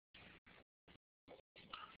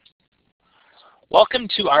Welcome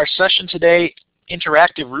to our session today,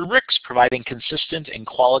 Interactive Rubrics, providing consistent and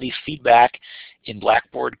quality feedback in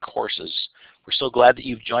Blackboard courses. We're so glad that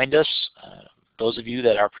you've joined us. Those of you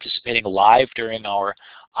that are participating live during our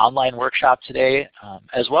online workshop today,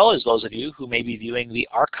 as well as those of you who may be viewing the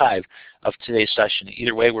archive of today's session.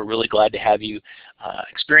 Either way, we're really glad to have you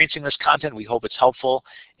experiencing this content. We hope it's helpful,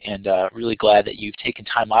 and really glad that you've taken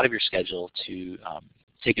time out of your schedule to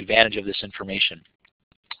take advantage of this information.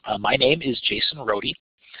 My name is Jason Rohde,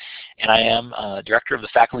 and I am Director of the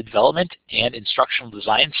Faculty Development and Instructional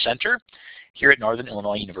Design Center here at Northern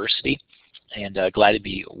Illinois University, and glad to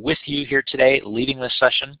be with you here today leading this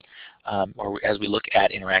session as we look at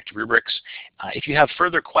Interactive Rubrics. If you have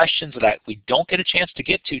further questions that we don't get a chance to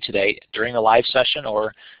get to today during the live session,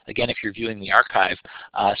 or again if you're viewing the archive,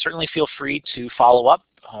 certainly feel free to follow up,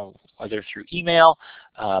 whether through email.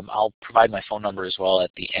 I'll provide my phone number as well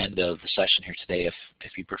at the end of the session here today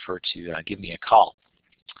if you prefer to give me a call.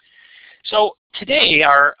 So today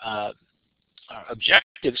our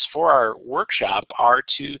objectives for our workshop are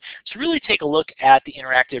to really take a look at the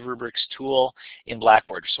Interactive Rubrics tool in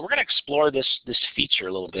Blackboard. So we're going to explore this feature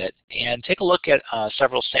a little bit and take a look at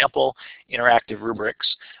several sample interactive rubrics.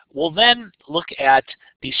 We'll then look at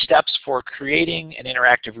the steps for creating an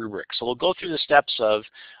interactive rubric. So we'll go through the steps of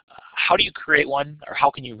how do you create one, or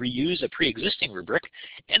how can you reuse a pre-existing rubric,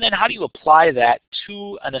 and then how do you apply that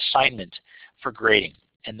to an assignment for grading.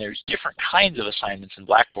 And there's different kinds of assignments in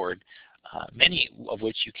Blackboard, many of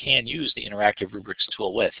which you can use the Interactive Rubrics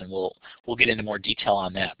tool with, and we'll get into more detail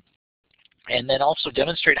on that. And then also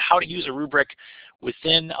demonstrate how to use a rubric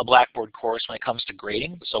within a Blackboard course when it comes to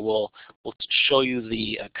grading. So we'll show you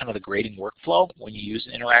the kind of the grading workflow when you use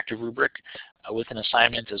an interactive rubric with an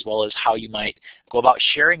assignment, as well as how you might go about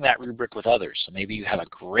sharing that rubric with others. So maybe you have a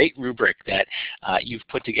great rubric that you've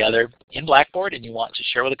put together in Blackboard and you want to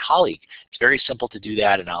share with a colleague. It's very simple to do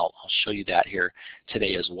that, and I'll show you that here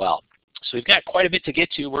today as well. So we've got quite a bit to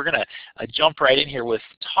get to. We're going to jump right in here with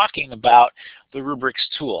talking about the Rubrics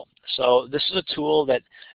tool. So this is a tool that,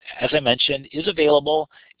 as I mentioned, is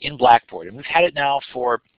available in Blackboard, and we've had it now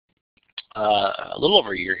for a little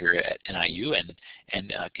over a year here at NIU,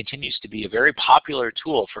 and continues to be a very popular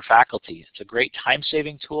tool for faculty. It's a great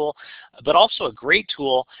time-saving tool, but also a great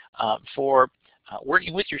tool for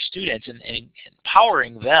working with your students and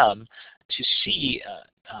empowering them to see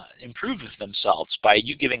improve themselves by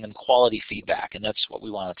you giving them quality feedback, and that's what we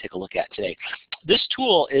want to take a look at today. This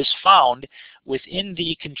tool is found within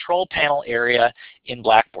the control panel area in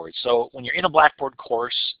Blackboard. So when you're in a Blackboard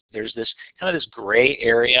course, there's this kind of this gray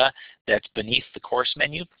area that's beneath the course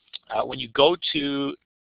menu. When you go to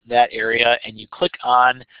that area and you click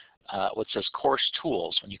on what says Course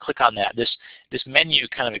Tools, when you click on that, this menu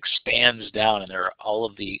kind of expands down, and all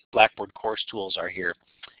of the Blackboard course tools are here.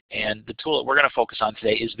 And the tool that we're going to focus on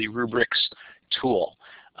today is the Rubrics tool.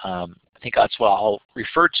 I think that's what I'll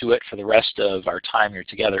refer to it for the rest of our time here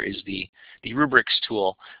together, is the Rubrics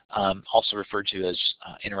tool, also referred to as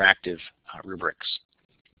Interactive Rubrics.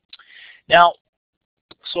 Now,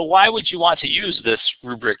 so why would you want to use this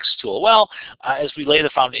Rubrics tool? Well, as we lay the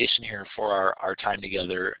foundation here for our time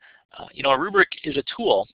together, a rubric is a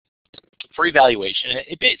tool for evaluation.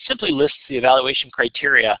 It simply lists the evaluation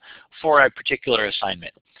criteria for a particular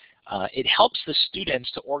assignment. It helps the students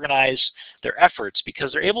to organize their efforts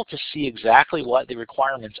because they're able to see exactly what the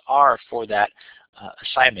requirements are for that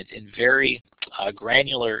assignment in very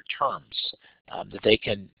granular terms that they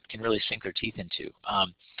can really sink their teeth into.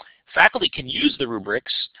 Faculty can use the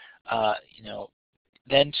rubrics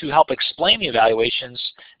then to help explain the evaluations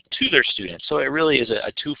to their students. So it really is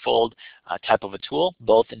a twofold type of a tool,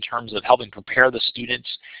 both in terms of helping prepare the students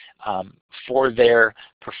for their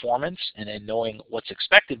performance and in knowing what's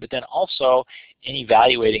expected, but then also in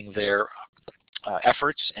evaluating their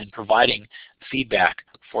efforts and providing feedback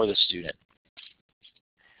for the student.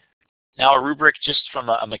 Now, a rubric, just from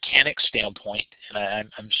a mechanics standpoint,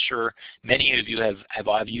 and I'm sure many of you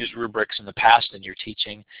have used rubrics in the past in your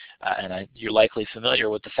teaching, and you're likely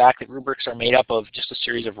familiar with the fact that rubrics are made up of just a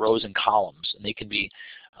series of rows and columns, and they can be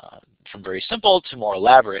from very simple to more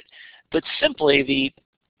elaborate. But simply,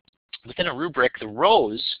 within a rubric, the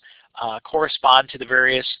rows correspond to the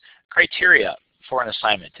various criteria for an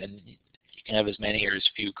assignment, and you can have as many or as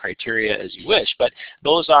few criteria as you wish, but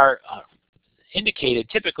those are indicated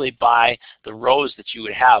typically by the rows that you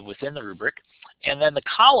would have within the rubric, and then the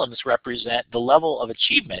columns represent the level of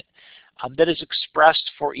achievement that is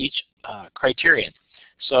expressed for each criterion.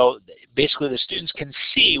 So basically the students can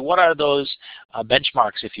see what are those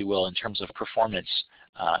benchmarks, if you will, in terms of performance,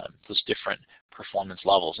 those different performance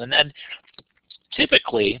levels. And then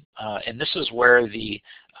typically, and this is where the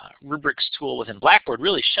rubrics tool within Blackboard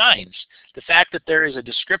really shines. The fact that there is a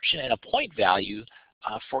description and a point value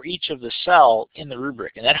for each of the cell in the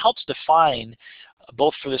rubric. And that helps define,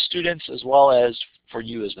 both for the students as well as for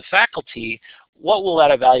you as the faculty, what will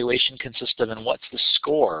that evaluation consist of and what's the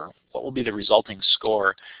score? What will be the resulting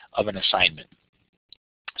score of an assignment?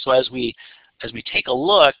 So as we take a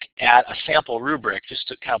look at a sample rubric, just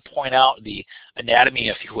to kind of point out the anatomy,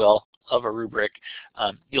 if you will, of a rubric,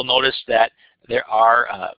 you'll notice that there are,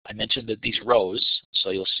 I mentioned that these rows, so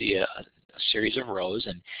you'll see a series of rows,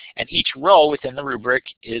 and each row within the rubric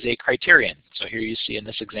is a criterion. So here you see in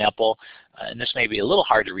this example, and this may be a little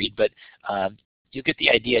hard to read, but you get the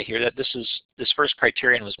idea here that this first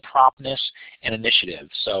criterion was promptness and initiative.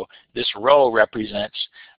 So this row represents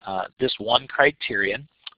this one criterion,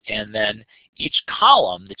 and then each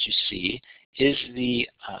column that you see is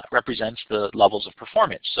represents the levels of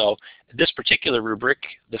performance. So this particular rubric,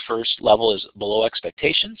 the first level is below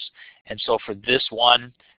expectations, and so for this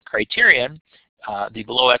one criterion, the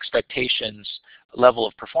below expectations level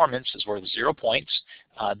of performance is worth 0 points.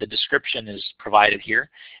 The description is provided here.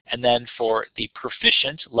 And then for the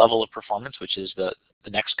proficient level of performance, which is the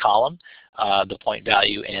next column, the point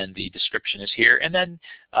value and the description is here. And then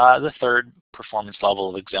the third performance level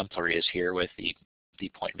of exemplary is here with the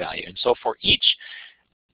point value. And so for each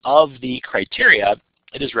of the criteria,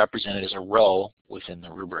 it is represented as a row within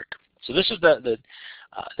the rubric. So this is the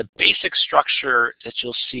basic structure that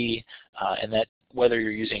you'll see, and that whether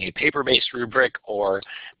you're using a paper-based rubric or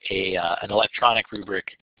an electronic rubric,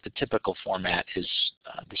 the typical format is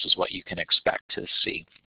this is what you can expect to see.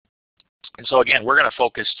 And so again, we're going to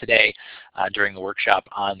focus today during the workshop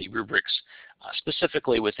on the rubrics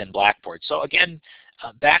specifically within Blackboard. So again,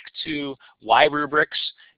 back to why rubrics,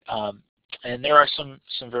 and there are some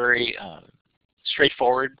very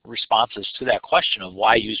straightforward responses to that question of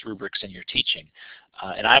why use rubrics in your teaching.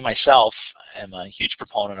 And I myself am a huge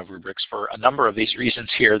proponent of rubrics for a number of these reasons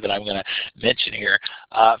here that I'm going to mention here.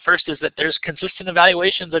 First is that there's consistent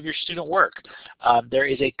evaluations of your student work. There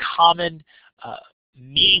is a common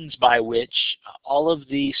means by which all of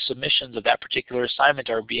the submissions of that particular assignment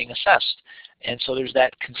are being assessed. And so there's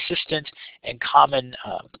that consistent and common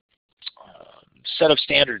set of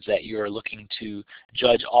standards that you're looking to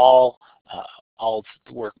judge all of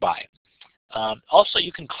the work by. Also,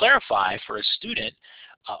 you can clarify for a student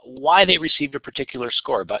why they received a particular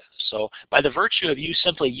score. So by the virtue of you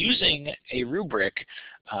simply using a rubric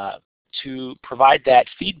to provide that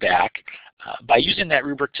feedback, by using that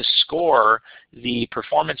rubric to score the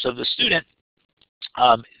performance of the student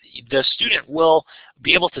will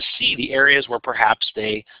be able to see the areas where perhaps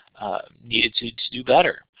they needed to do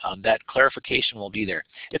better. That clarification will be there.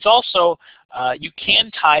 It's also, you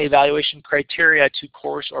can tie evaluation criteria to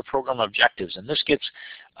course or program objectives, and this gets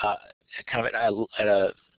kind of at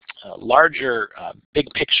a larger,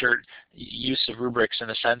 big picture use of rubrics in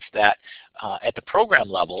the sense that at the program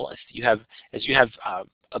level, as you have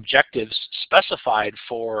objectives specified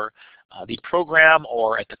for the program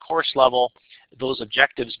or at the course level, those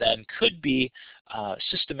objectives then could be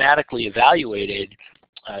systematically evaluated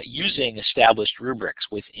using established rubrics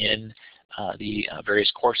within the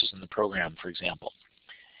various courses in the program, for example.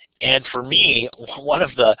 And for me, one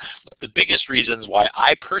of the biggest reasons why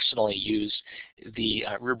I personally use the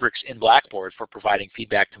rubrics in Blackboard for providing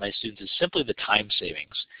feedback to my students is simply the time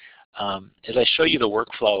savings. As I show you the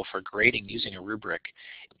workflow for grading using a rubric,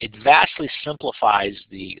 it vastly simplifies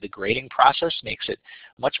the grading process, makes it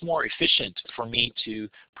much more efficient for me to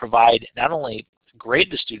provide not only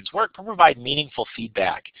grade the students' work, but provide meaningful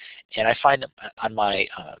feedback. And I find that on my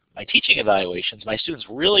teaching evaluations, my students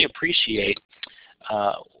really appreciate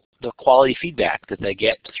the quality feedback that they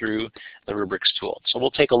get through the rubrics tool. So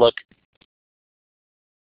we'll take a look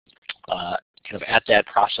kind of at that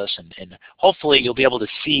process, and hopefully you'll be able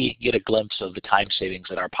to get a glimpse of the time savings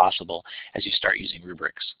that are possible as you start using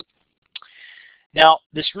rubrics. Now,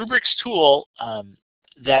 this rubrics tool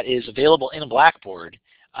that is available in Blackboard,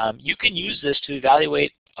 you can use this to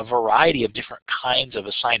evaluate a variety of different kinds of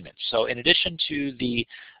assignments. So in addition to the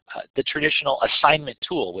traditional assignment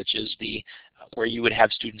tool, which is where you would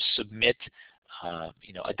have students submit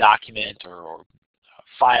a document or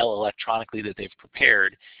file electronically that they've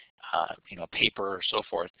prepared, a paper or so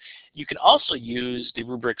forth. You can also use the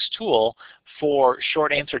rubrics tool for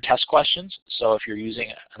short answer test questions. So if you're using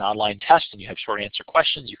an online test and you have short answer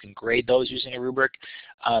questions, you can grade those using a rubric.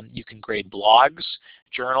 You can grade blogs,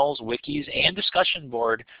 journals, wikis, and discussion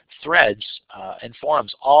board threads and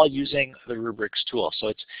forums, all using the rubrics tool. So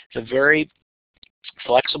it's a very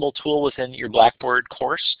flexible tool within your Blackboard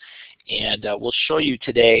course, And we'll show you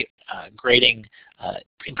today grading,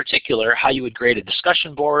 in particular, how you would grade a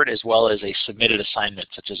discussion board as well as a submitted assignment,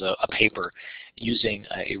 such as a paper, using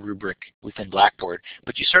a rubric within Blackboard.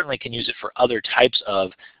 But you certainly can use it for other types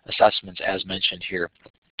of assessments as mentioned here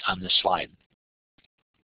on this slide.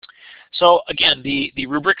 So again, the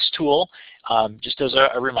rubrics tool, just as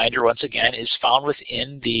a reminder once again, is found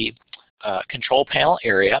within the control panel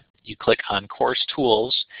area. You click on Course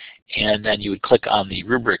Tools, and then you would click on the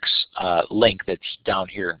rubrics link that's down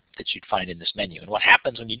here that you'd find in this menu. And what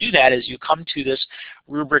happens when you do that is you come to this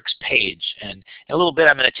rubrics page, and in a little bit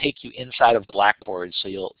I'm going to take you inside of Blackboard so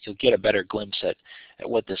you'll get a better glimpse at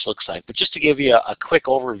what this looks like. But just to give you a quick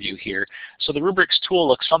overview here, so the rubrics tool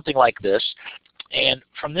looks something like this. And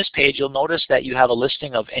from this page, you'll notice that you have a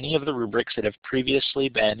listing of any of the rubrics that have previously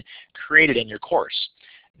been created in your course.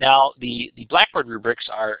 Now, the Blackboard rubrics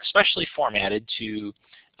are especially formatted to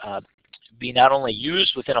be not only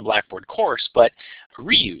used within a Blackboard course, but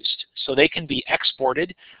reused. So they can be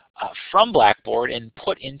exported from Blackboard and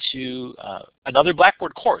put into another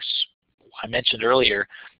Blackboard course. I mentioned earlier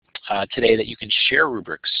today that you can share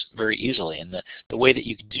rubrics very easily, and the way that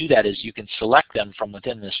you can do that is you can select them from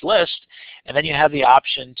within this list, and then you have the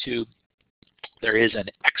option to, there is an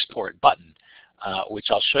export button, which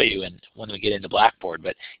I'll show you when we get into Blackboard,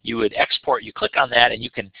 but you would export, you click on that, and you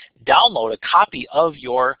can download a copy of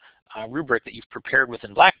your rubric that you've prepared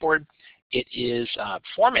within Blackboard. It is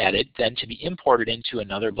formatted then to be imported into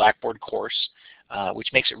another Blackboard course,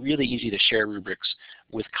 which makes it really easy to share rubrics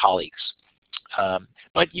with colleagues.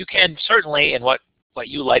 But you can certainly, and what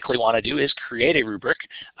you likely want to do is create a rubric.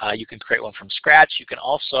 You can create one from scratch. You can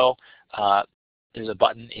also, there's a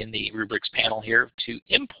button in the rubrics panel here to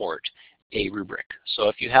import a rubric. So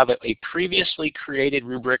if you have a previously created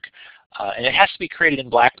rubric, and it has to be created in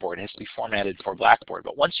Blackboard, it has to be formatted for Blackboard,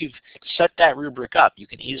 but once you've set that rubric up, you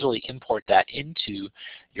can easily import that into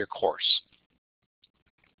your course.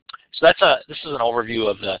 So this is an overview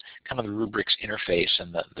of the kind of the rubrics interface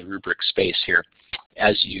and the rubric space here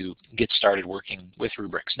as you get started working with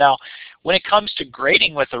rubrics. Now, when it comes to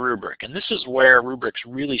grading with a rubric, and this is where rubrics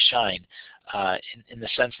really shine, in the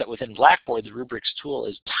sense that within Blackboard, the rubrics tool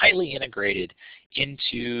is tightly integrated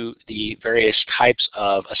into the various types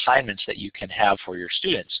of assignments that you can have for your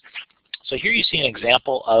students. So here you see an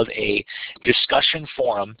example of a discussion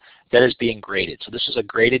forum that is being graded. So this is a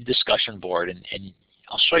graded discussion board, and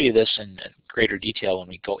I'll show you this in greater detail when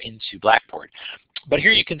we go into Blackboard. But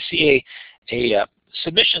here you can see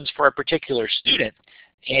submissions for a particular student,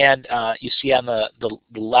 and you see on the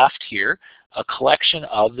left here a collection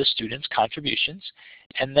of the students' contributions,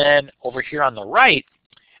 and then over here on the right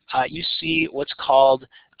you see what's called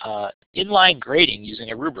inline grading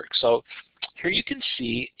using a rubric. So here you can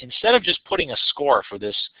see, instead of just putting a score for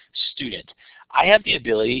this student, I have the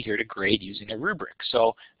ability here to grade using a rubric.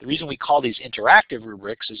 So the reason we call these interactive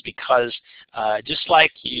rubrics is because just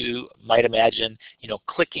like you might imagine,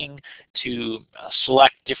 clicking to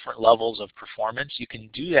select different levels of performance, you can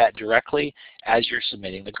do that directly as you're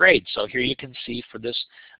submitting the grade. So here you can see for this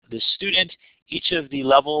student, each of the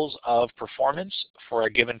levels of performance for a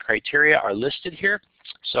given criteria are listed here.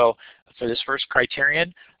 So for this first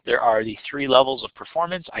criterion, there are the 3 levels of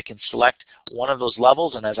performance. I can select one of those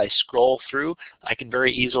levels, and as I scroll through, I can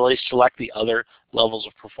very easily select the other levels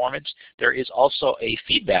of performance. There is also a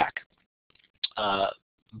feedback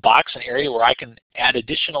box, an area where I can add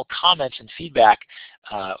additional comments and feedback.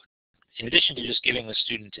 In addition to just giving the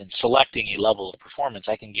student and selecting a level of performance,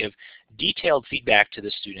 I can give detailed feedback to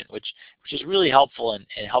the student, which is really helpful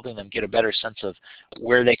in helping them get a better sense of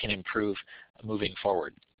where they can improve moving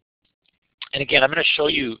forward. And again, I'm going to show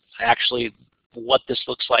you actually what this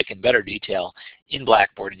looks like in better detail in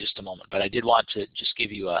Blackboard in just a moment. But I did want to just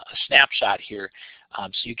give you a snapshot here so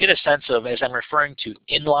you get a sense of, as I'm referring to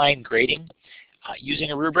inline grading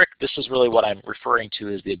using a rubric, this is really what I'm referring to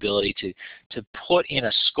as the ability to put in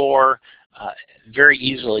a score very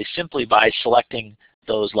easily simply by selecting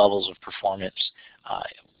those levels of performance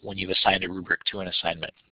when you've assigned a rubric to an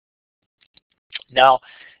assignment. Now,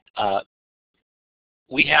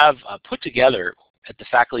 we have put together at the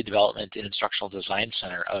Faculty Development and Instructional Design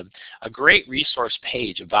Center a great resource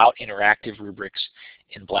page about interactive rubrics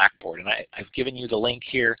in Blackboard. And I've given you the link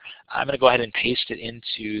here. I'm going to go ahead and paste it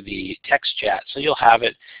into the text chat so you'll have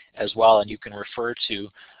it as well, and you can refer to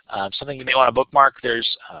something you may want to bookmark.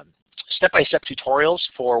 There's step-by-step tutorials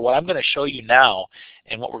for what I'm going to show you now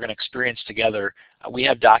and what we're going to experience together. We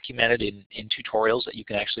have documented in tutorials that you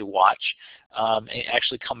can actually watch and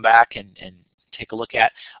actually come back and take a look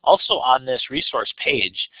at. Also on this resource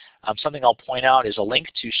page, something I'll point out is a link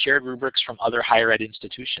to shared rubrics from other higher ed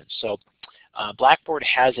institutions. So Blackboard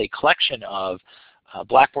has a collection of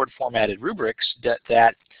Blackboard formatted rubrics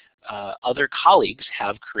that other colleagues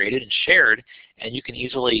have created and shared, and you can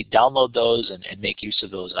easily download those and make use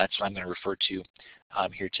of those. That's what I'm going to refer to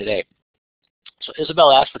here today. So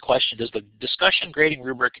Isabel asked the question, does the discussion grading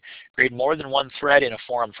rubric grade more than one thread in a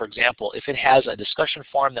forum? For example, if it has a discussion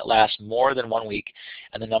forum that lasts more than 1 week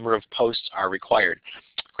and the number of posts are required.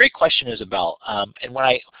 Great question, Isabel. And when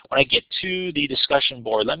I get to the discussion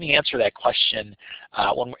board, let me answer that question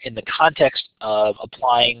when we're in the context of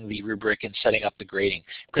applying the rubric and setting up the grading.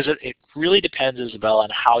 Because it really depends, Isabel, on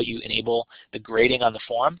how you enable the grading on the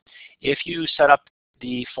forum. If you set up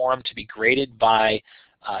the forum to be graded by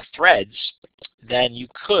threads, then you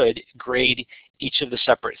could grade each of the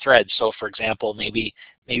separate threads. So for example, maybe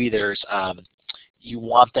there's you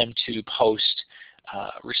want them to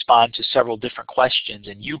respond to several different questions,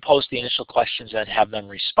 and you post the initial questions and have them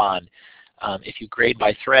respond. If you grade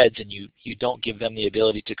by threads and you don't give them the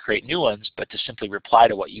ability to create new ones, but to simply reply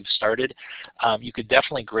to what you've started, you could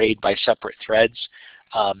definitely grade by separate threads.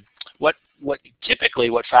 Typically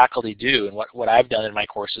what faculty do, and what I've done in my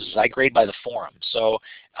courses, is I grade by the forum. So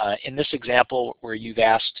in this example where you've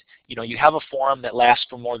asked, you have a forum that lasts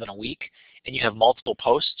for more than a week and you have multiple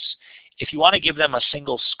posts. If you want to give them a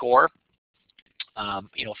single score,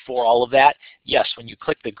 for all of that, yes, when you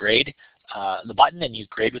click the grade, the button, and you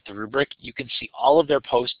grade with the rubric, you can see all of their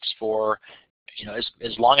posts for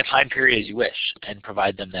as long a time period as you wish and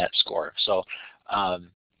provide them that score. So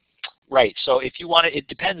right, so if you want to, it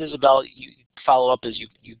depends, Isabel, you follow up as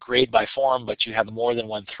you grade by forum, but you have more than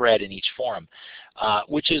one thread in each forum,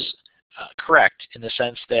 which is correct in the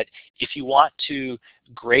sense that if you want to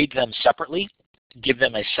grade them separately, give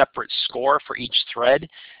them a separate score for each thread,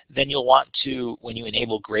 then you'll want to, when you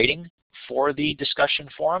enable grading for the discussion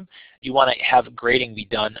forum, you want to have grading be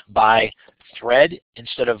done by thread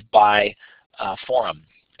instead of by forum,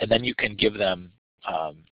 and then you can give them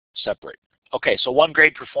separate. Okay, so one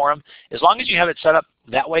grade per forum. As long as you have it set up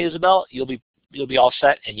that way, Isabel, you'll be all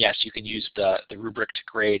set, and yes, you can use the rubric to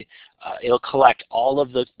grade. It'll collect all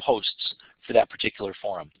of the posts for that particular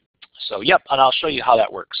forum. So yep, and I'll show you how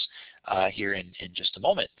that works here in just a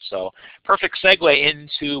moment. So perfect segue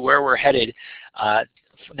into where we're headed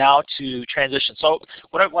now to transition. So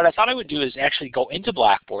what I thought I would do is actually go into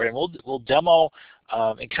Blackboard, and we'll demo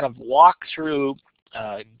and kind of walk through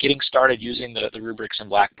getting started using the rubrics in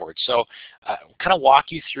Blackboard. So kind of walk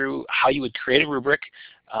you through how you would create a rubric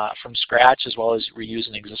from scratch as well as reuse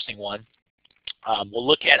an existing one. We'll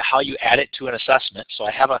look at how you add it to an assessment. So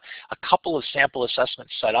I have a couple of sample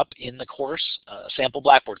assessments set up in the course, sample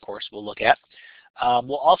Blackboard course we'll look at.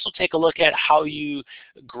 We'll also take a look at how you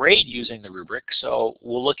grade using the rubric. So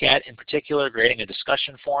we'll look at, in particular, grading a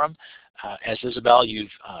discussion forum, as Isabel,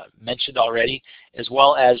 you've mentioned already, as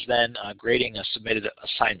well as then grading a submitted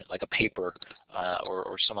assignment, like a paper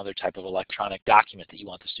or some other type of electronic document that you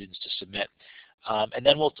want the students to submit. And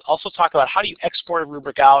then we'll also talk about how do you export a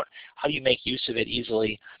rubric out, how do you make use of it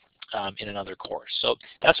easily in another course. So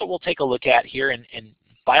that's what we'll take a look at here, and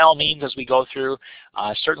by all means, as we go through,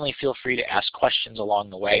 certainly feel free to ask questions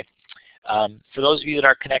along the way. For those of you that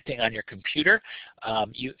are connecting on your computer,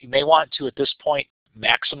 you may want to, at this point,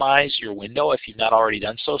 maximize your window if you've not already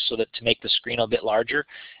done so that to make the screen a bit larger,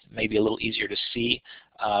 maybe a little easier to see.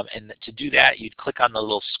 And to do that, you'd click on the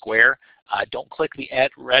little square. Don't click the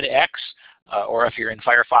red X, or if you're in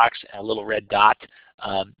Firefox, a little red dot.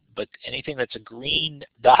 But anything that's a green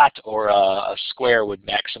dot or a square would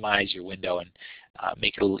maximize your window and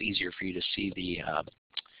make it a little easier for you to see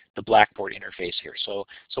the Blackboard interface here. So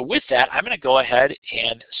with that, I'm going to go ahead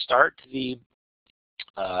and start the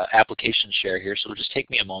application share here. So it'll just take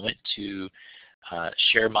me a moment to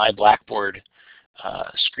share my Blackboard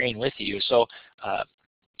screen with you. So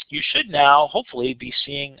you should now hopefully be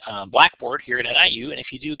seeing Blackboard here at NIU, and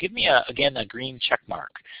if you do, give me again a green check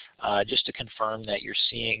mark just to confirm that you're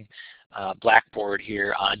seeing Blackboard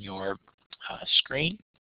here on your screen.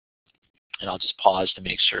 And I'll just pause to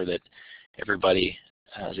make sure that everybody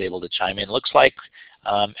is able to chime in. Looks like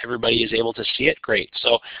everybody is able to see it. Great.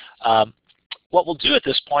 So what we'll do at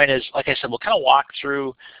this point is, like I said, we'll kind of walk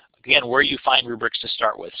through again where you find rubrics to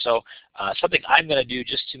start with. So something I'm going to do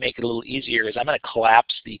just to make it a little easier is I'm going to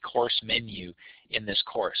collapse the course menu in this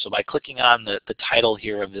course. So by clicking on the title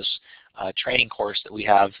here of this training course that we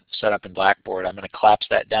have set up in Blackboard, I'm going to collapse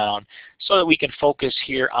that down so that we can focus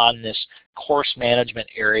here on this course management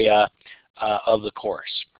area of the course.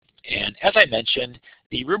 And as I mentioned,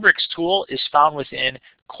 the rubrics tool is found within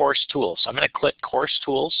course tools. So I'm going to click course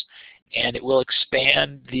tools, and it will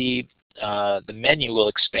expand the menu will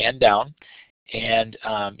expand down, and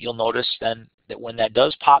you'll notice then that when that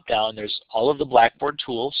does pop down, there's all of the Blackboard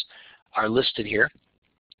tools are listed here.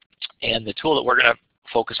 And the tool that we're going to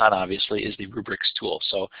focus on, obviously, is the Rubrics tool.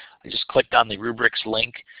 So I just clicked on the Rubrics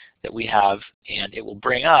link that we have, and it will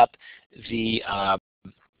bring up the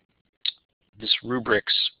this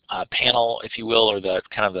Rubrics panel, if you will, or the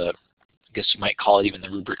kind of the, I guess you might call it even the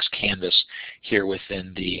Rubrics canvas here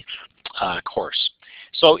within the course.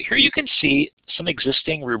 So here you can see some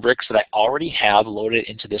existing rubrics that I already have loaded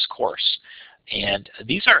into this course. And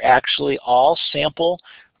these are actually all sample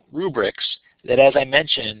rubrics that, as I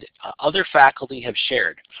mentioned, other faculty have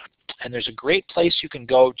shared. And there's a great place you can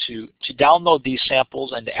go to download these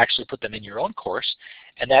samples and to actually put them in your own course,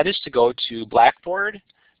 and that is to go to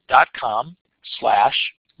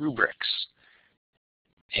blackboard.com/rubrics.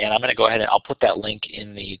 And I'm going to go ahead and I'll put that link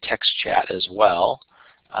in the text chat as well,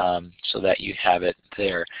 so that you have it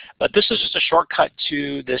there. But this is just a shortcut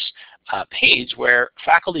to this page where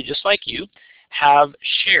faculty just like you have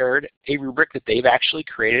shared a rubric that they've actually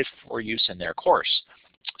created for use in their course.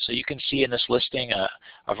 So you can see in this listing a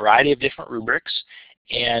variety of different rubrics,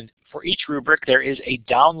 and for each rubric there is a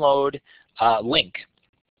download link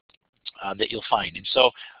that you'll find. And so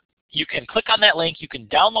you can click on that link, you can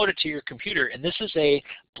download it to your computer, and this is a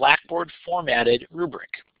Blackboard formatted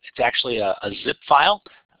rubric. It's actually a zip file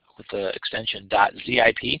with the extension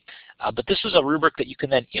 .zip, but this is a rubric that you can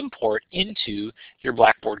then import into your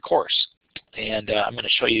Blackboard course. And I'm going to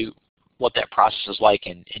show you what that process is like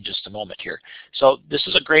in just a moment here. So this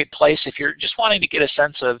is a great place if you're just wanting to get a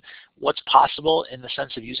sense of what's possible in the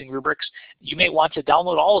sense of using rubrics. You may want to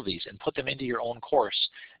download all of these and put them into your own course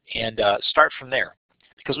and start from there.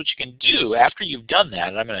 Because what you can do after you've done that,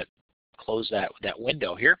 and I'm going to close that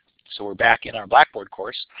window here, so we're back in our Blackboard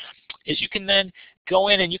course, is you can then go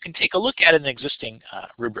in and you can take a look at an existing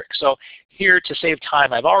rubric. So here, to save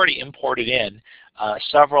time, I've already imported in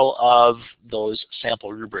several of those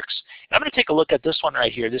sample rubrics. And I'm going to take a look at this one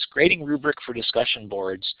right here, this grading rubric for discussion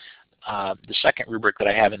boards, the second rubric that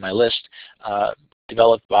I have in my list,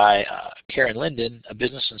 developed by Karen Linden, a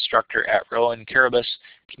business instructor at Rowan Caribus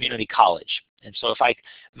Community College. And so if I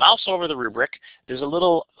mouse over the rubric, there's a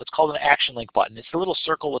little, what's called an action link button. It's a little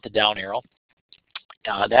circle with a down arrow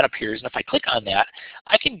that appears. And if I click on that,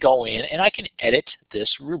 I can go in and I can edit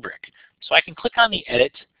this rubric. So I can click on the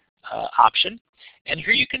edit option, and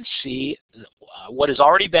here you can see what has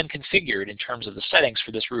already been configured in terms of the settings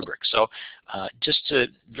for this rubric. So just to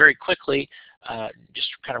very quickly just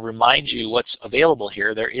kind of remind you what's available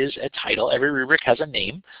here, there is a title. Every rubric has a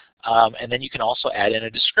name. And then you can also add in a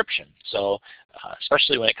description. So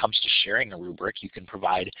especially when it comes to sharing a rubric, you can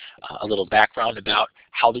provide a little background about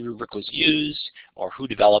how the rubric was used or who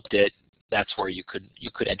developed it. That's where you could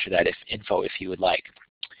enter that info if you would like.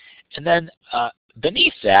 And then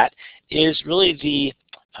beneath that is really the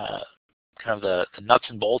kind of the nuts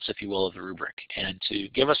and bolts, if you will, of the rubric. And to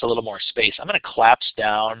give us a little more space, I'm going to collapse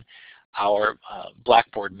down our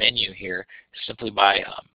Blackboard menu here simply by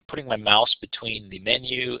putting my mouse between the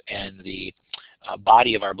menu and the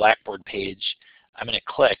body of our Blackboard page. I'm going to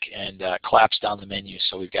click and collapse down the menu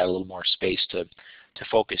so we've got a little more space to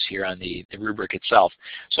focus here on the rubric itself.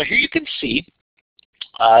 So here you can see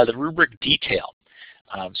the rubric detail.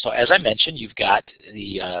 So as I mentioned, you've got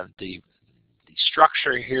the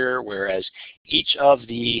structure here, whereas each of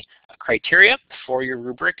the criteria for your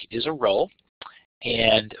rubric is a row.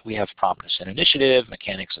 And we have promptness and initiative,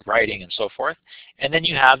 mechanics of writing, and so forth. And then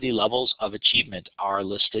you have the levels of achievement are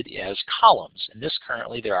listed as columns. And this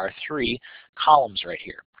currently, there are 3 columns right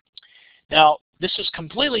here. Now, this is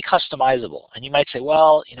completely customizable. And you might say,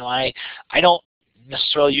 well, you know, I don't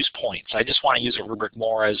necessarily use points. I just want to use a rubric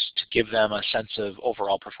more as to give them a sense of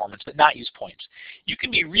overall performance, but not use points. You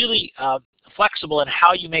can be really flexible in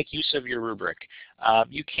how you make use of your rubric.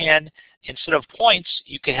 You can, instead of points,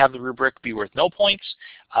 you can have the rubric be worth no points.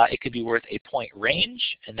 It could be worth a point range,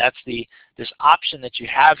 and that's this option that you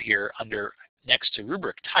have here under next to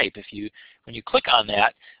rubric type. When you click on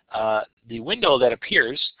that, the window that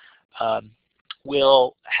appears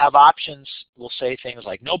will have options. Will say things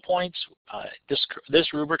like no points.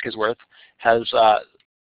 This rubric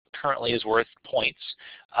currently is worth points,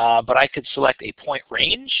 but I could select a point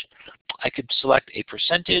range. I could select a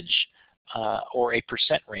percentage or a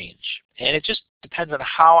percent range, and it just depends on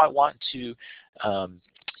how I want to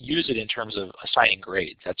use it in terms of assigning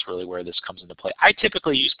grades. That's really where this comes into play. I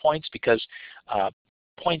typically use points because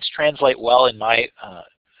points translate well in my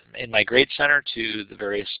grade center to the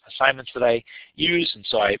various assignments that I use, and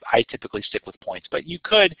so I typically stick with points. But you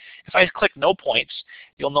could, if I click no points,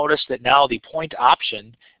 you'll notice that now the point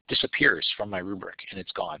option disappears from my rubric and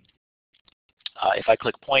it's gone. If I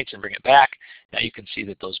click points and bring it back, Now you can see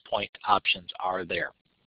that those point options are there.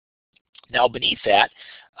 Now beneath that,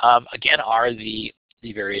 again, are the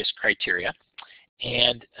various criteria.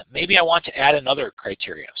 And maybe I want to add another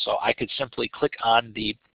criteria. So I could simply click on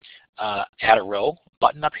the Add a Row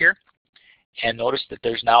button up here, and notice that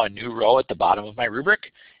there's now a new row at the bottom of my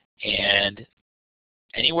rubric. And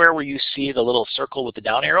anywhere where you see the little circle with the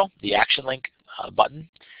down arrow, the action link button,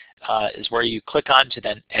 is where you click on to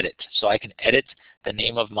then edit. So I can edit the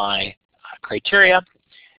name of my criteria,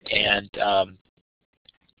 and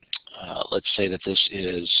let's say that this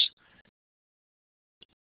is,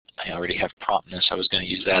 I already have promptness. I was going to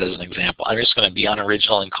use that as an example. I'm just going to be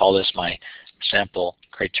unoriginal and call this my sample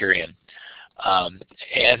criterion.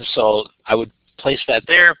 And so I would place that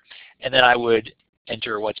there, and then I would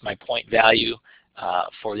enter what's my point value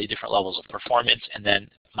for the different levels of performance, and then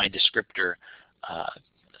my descriptor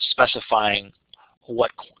specifying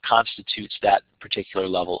what constitutes that particular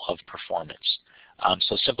level of performance.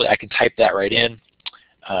 So simply I can type that right in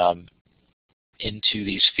into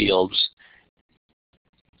these fields,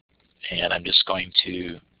 and I'm just going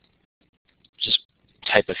to just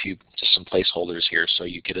type some placeholders here so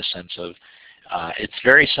you get a sense of, it's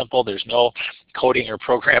very simple. There's no coding or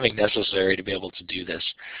programming necessary to be able to do this,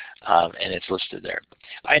 and it's listed there.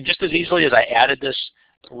 And just as easily as I added this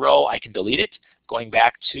row, I can delete it. Going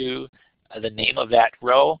back to the name of that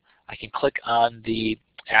row, I can click on the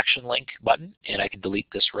action link button, and I can delete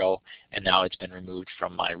this row, and now it's been removed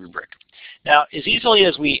from my rubric. Now, as easily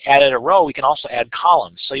as we added a row, we can also add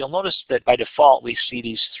columns. So you'll notice that by default we see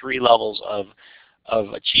these 3 levels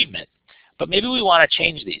of achievement. But maybe we want to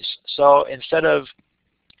change these. So instead of,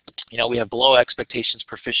 we have below expectations,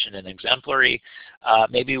 proficient, and exemplary,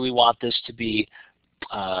 maybe we want this to be,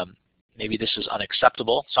 maybe this is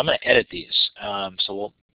unacceptable. So I'm going to edit these.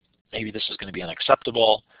 Maybe this is going to be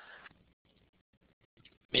unacceptable.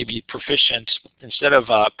 Maybe proficient. Instead of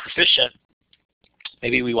proficient,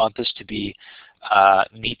 maybe we want this to be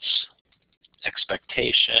meets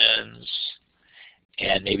expectations,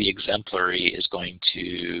 and maybe exemplary is going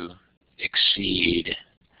to exceed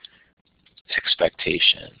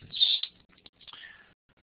expectations.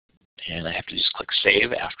 And I have to just click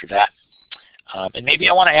Save after that. And maybe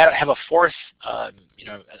I want to have a fourth,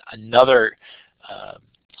 another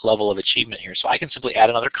level of achievement here. So I can simply add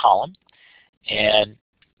another column, and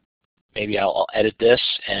maybe I'll edit this,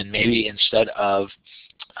 and maybe instead of,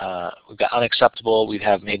 we've got unacceptable, we'd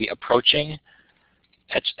have maybe approaching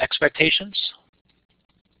expectations.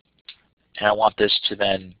 And I want this to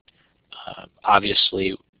then,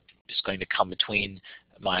 obviously, is going to come between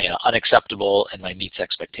my unacceptable and my meets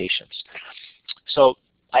expectations. So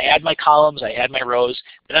I add my columns, I add my rows,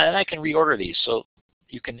 and then I can reorder these. So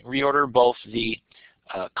you can reorder both the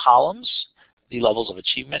columns, the levels of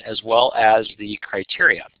achievement, as well as the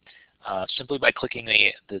criteria, simply by clicking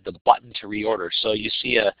the button to reorder. So you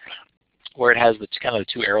see where it has the kind of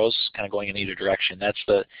the 2 arrows kind of going in either direction. That's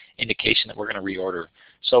the indication that we're going to reorder.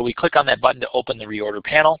 So we click on that button to open the reorder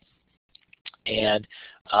panel, and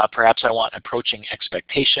perhaps I want approaching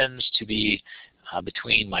expectations to be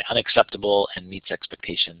between my unacceptable and meets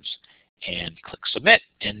expectations, and click Submit,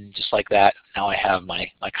 and just like that, now I have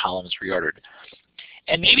my columns reordered.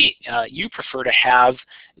 And maybe you prefer to have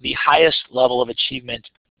the highest level of achievement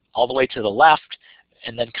all the way to the left,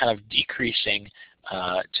 and then kind of decreasing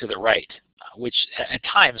to the right, which at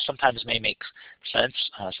times sometimes may make sense,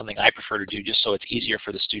 something I prefer to do just so it's easier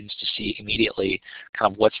for the students to see immediately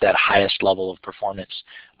kind of what's that highest level of performance,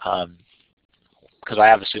 because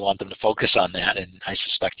I obviously want them to focus on that, and I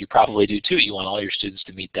suspect you probably do too. You want all your students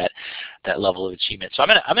to meet that level of achievement. So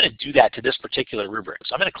I'm going to do that to this particular rubric.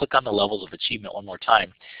 So I'm going to click on the levels of achievement one more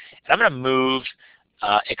time, and I'm going to move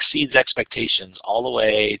exceeds expectations all the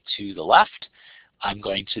way to the left. I'm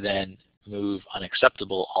going to then move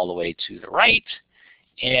unacceptable all the way to the right,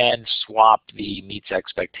 and swap the meets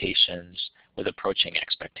expectations with approaching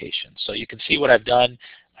expectations. So you can see what I've done.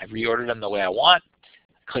 I've reordered them the way I want.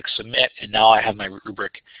 Click Submit, and now I have my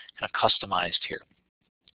rubric kind of customized here.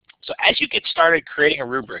 So as you get started creating a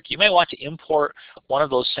rubric, you may want to import one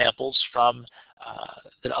of those samples from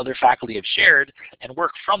that other faculty have shared and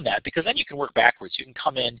work from that, because then you can work backwards. You can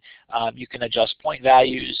come in, you can adjust point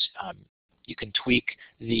values, you can tweak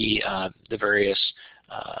the various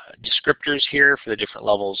descriptors here for the different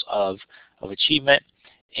levels of achievement,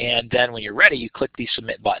 and then when you're ready, you click the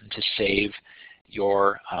Submit button to save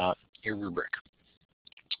your rubric.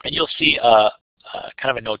 And you'll see kind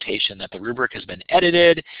of a notation that the rubric has been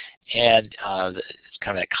edited, and it's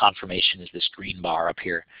kind of that confirmation is this green bar up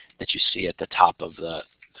here that you see at the top of the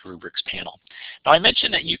the rubrics panel. Now I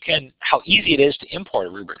mentioned that how easy it is to import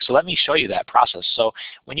a rubric, so let me show you that process. So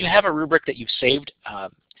when you have a rubric that you've saved,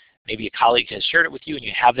 maybe a colleague has shared it with you and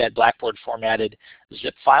you have that Blackboard formatted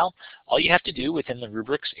zip file, all you have to do within the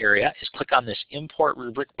rubrics area is click on this Import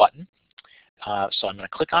Rubric button. So I'm going to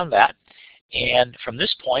click on that. And from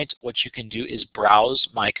this point, what you can do is browse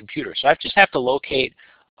my computer. So I just have to locate,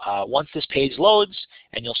 once this page loads,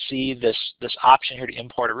 and you'll see this option here to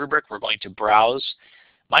import a rubric, we're going to browse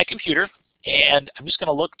my computer. And I'm just going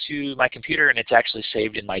to look to my computer, and it's actually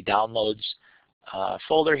saved in my Downloads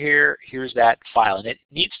folder here. Here's that file. And it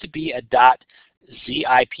needs to be a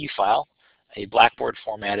 .zip file, a Blackboard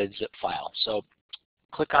formatted zip file. So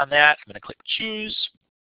click on that. I'm going to click Choose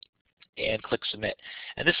and click Submit.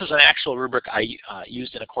 And this is an actual rubric I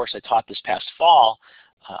used in a course I taught this past fall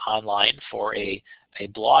online for a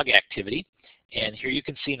blog activity. And here you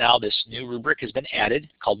can see now this new rubric has been added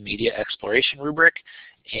called Media Exploration Rubric,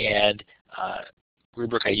 and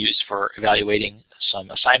rubric I used for evaluating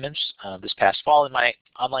some assignments this past fall in my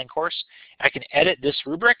online course. I can edit this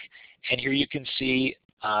rubric, and here you can see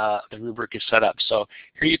the rubric is set up. So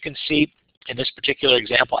here you can see in this particular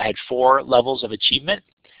example I had 4 levels of achievement,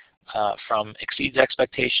 from exceeds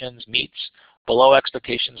expectations, meets, below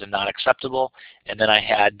expectations, and not acceptable. And then I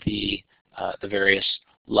had the various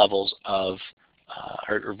levels of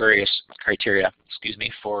or various criteria, excuse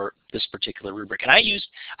me, for this particular rubric. And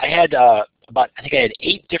I had I think I had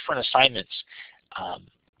 8 different assignments,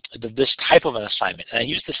 this type of an assignment, and I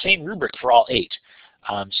used the same rubric for all 8.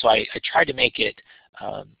 So I tried to make it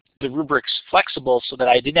the rubrics flexible so that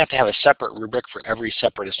I didn't have to have a separate rubric for every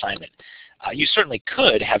separate assignment. You certainly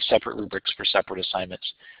could have separate rubrics for separate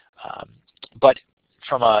assignments, but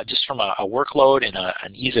just from a workload and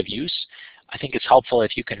an ease of use, I think it's helpful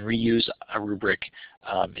if you can reuse a rubric.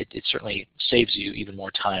 It certainly saves you even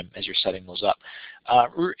more time as you're setting those up.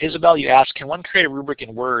 Isabel, you asked, can one create a rubric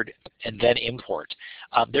in Word and then import?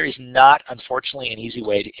 There is not, unfortunately, an easy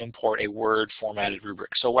way to import a Word formatted rubric.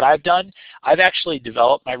 So what I've done, I've actually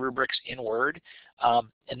developed my rubrics in Word,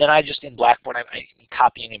 and then I just, in Blackboard, I'm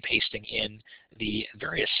copying and pasting in the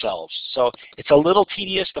various cells. So it's a little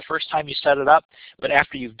tedious the first time you set it up, but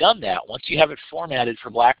after you've done that, once you have it formatted for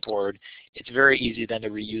Blackboard, it's very easy then to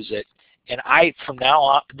reuse it. And from now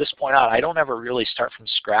on, this point on, I don't ever really start from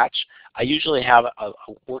scratch. I usually have a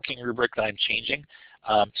working rubric that I'm changing.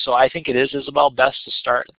 So I think it is, Isabel, best to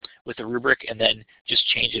start with a rubric and then just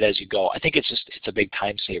change it as you go. I think it's a big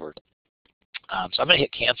time saver. So I'm going to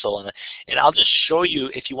hit cancel, and I'll just show you,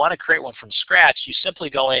 if you want to create one from scratch, you simply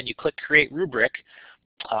go in, you click Create Rubric,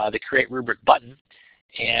 the Create Rubric button,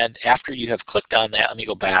 and after you have clicked on that, let me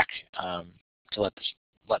go back to let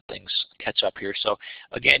things catch up here. So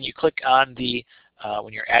again, you click on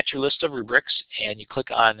when you're at your list of rubrics, and you click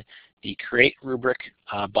on the Create Rubric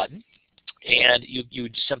button, and you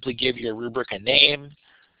simply give your rubric a name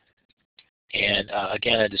and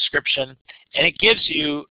again a description, and it gives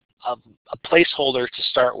you a placeholder to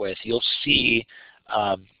start with. You'll see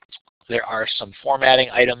there are some formatting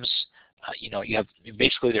items. You have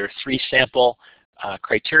basically there are 3 sample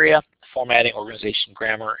criteria: formatting, organization,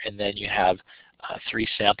 grammar, and then you have 3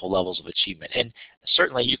 sample levels of achievement. And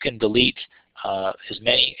certainly you can delete add as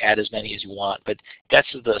many as you want, but that's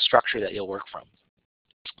the structure that you'll work from.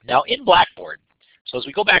 Now in Blackboard, so as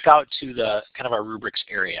we go back out to the kind of our rubrics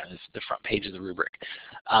area, the front page of the rubric,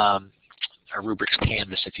 our rubrics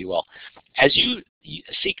canvas, if you will. As you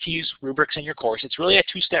seek to use rubrics in your course, it's really a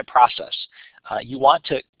 2-step process. You want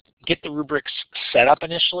to get the rubrics set up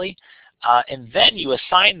initially, and then you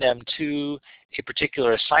assign them to a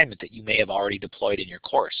particular assignment that you may have already deployed in your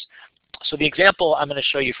course. So the example I'm going to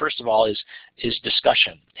show you first of all is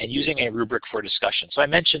discussion, and using a rubric for discussion. So I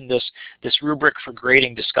mentioned this rubric for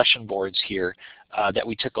grading discussion boards here that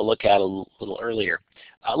we took a look at a little earlier.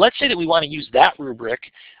 Let's say that we want to use that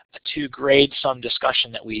rubric to grade some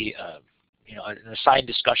discussion that we, an assigned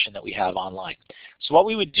discussion that we have online. So what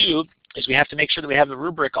we would do is we have to make sure that we have the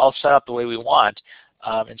rubric all set up the way we want.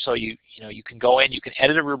 And so you can go in, you can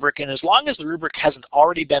edit a rubric, and as long as the rubric hasn't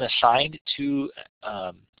already been assigned to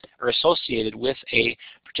or associated with a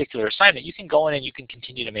particular assignment, you can go in and you can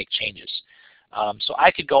continue to make changes. So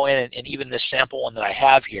I could go in and even this sample one that I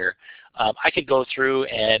have here, I could go through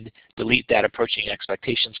and delete that approaching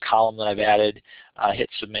expectations column that I've added, hit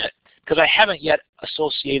submit, because I haven't yet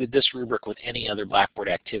associated this rubric with any other Blackboard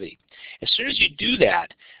activity. As soon as you do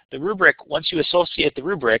that, the rubric, once you associate the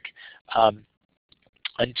rubric,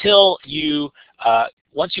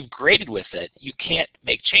 once you've graded with it, you can't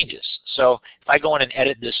make changes. So if I go in and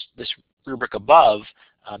edit this rubric above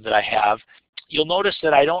that I have, you'll notice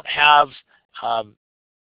that I don't have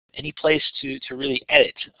any place to really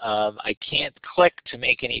edit. I can't click to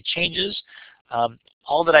make any changes.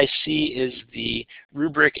 All that I see is the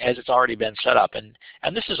rubric as it's already been set up.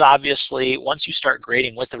 And this is obviously, once you start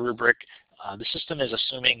grading with the rubric, the system is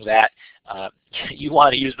assuming that you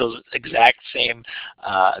want to use those exact same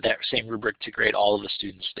that same rubric to grade all of the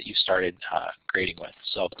students that you started grading with.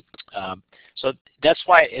 So that's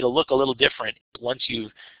why it'll look a little different once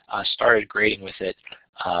you've started grading with it.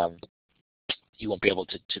 You won't be able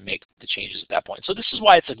to make the changes at that point. So this is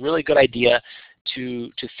why it's a really good idea to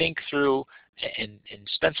think through and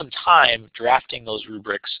spend some time drafting those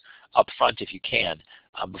rubrics up front if you can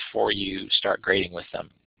before you start grading with them.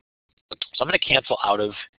 So I'm going to cancel out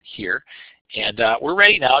of here, and we're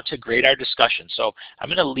ready now to grade our discussion. So I'm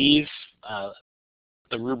going to leave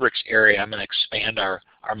the rubrics area. I'm going to expand our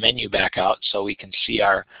menu back out so we can see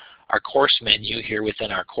our course menu here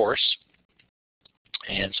within our course.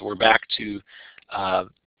 And so we're back to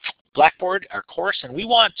Blackboard, our course, and we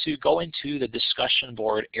want to go into the discussion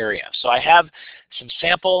board area. So I have some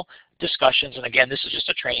sample discussions, and again, this is just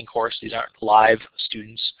a training course. These aren't live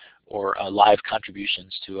students or live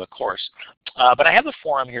contributions to a course. But I have a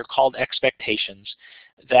forum here called Expectations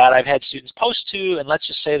that I've had students post to, and let's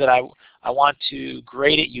just say that I want to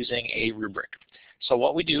grade it using a rubric. So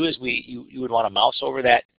what we do is you would want to mouse over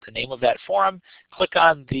the name of that forum, click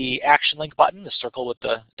on the action link button, the circle with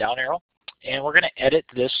the down arrow, and we're going to edit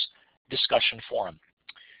this discussion forum.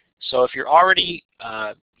 So if you're already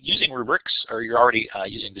using rubrics, or you're already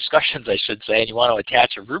using discussions, I should say, and you want to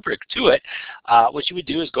attach a rubric to it, what you would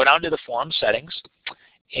do is go down to the forum settings,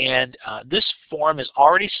 and this forum is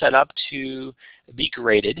already set up to be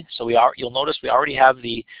graded. So you'll notice we already have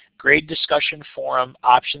the grade discussion forum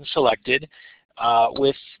option selected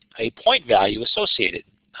with a point value associated,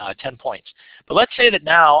 10 points. But let's say that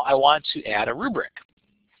now I want to add a rubric.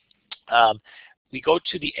 We go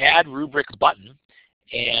to the Add Rubric button,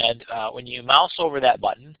 and when you mouse over that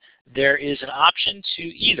button, there is an option to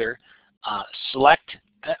either select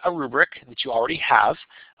a rubric that you already have,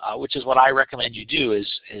 which is what I recommend you do,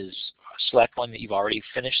 is select one that you've already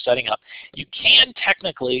finished setting up. You can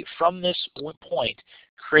technically, from this point,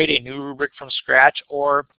 create a new rubric from scratch,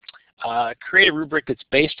 or create a rubric that's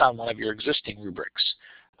based on one of your existing rubrics.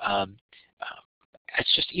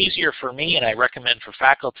 It's just easier for me, and I recommend for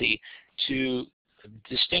faculty, to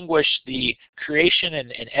distinguish the creation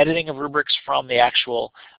and editing of rubrics from the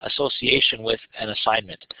actual association with an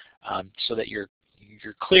assignment, so that you're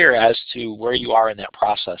clear as to where you are in that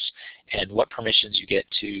process and what permissions you get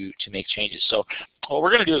to make changes. So what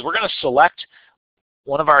we're going to do is we're going to select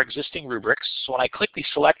one of our existing rubrics. So when I click the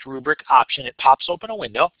Select Rubric option, it pops open a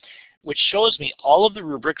window which shows me all of the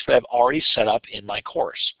rubrics that I've already set up in my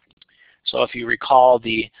course. So if you recall,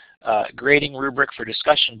 the grading rubric for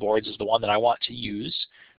discussion boards is the one that I want to use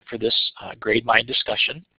for this grade my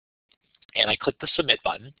discussion, and I click the Submit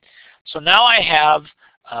button. So now I have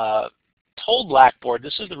told Blackboard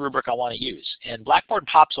this is the rubric I want to use, and Blackboard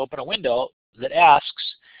pops open a window that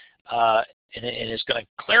asks, and it's going to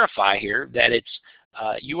clarify here that it's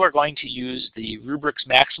you are going to use the rubric's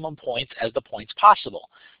maximum points as the points possible.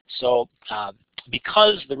 So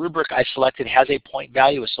because the rubric I selected has a point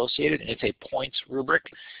value associated and it's a points rubric,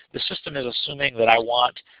 the system is assuming that I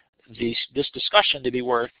want this discussion to be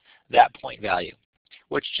worth that point value,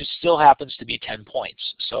 which just still happens to be 10 points.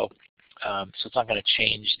 So it's not going to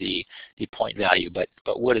change the point value, but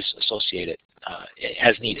would associate it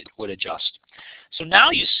as needed, would adjust. So now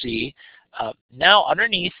you see, now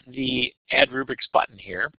underneath the Add Rubrics button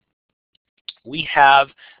here, we have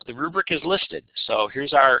the rubric is listed. So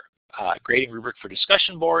here's our grading rubric for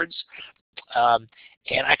discussion boards.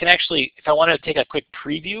 And I can actually, if I wanted to take a quick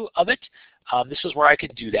preview of it, this is where I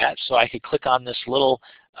could do that. So I could click on this little,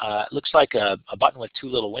 looks like a button with two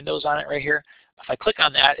little windows on it right here. If I click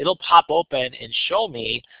on that, it'll pop open and show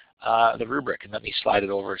me the rubric. And let me slide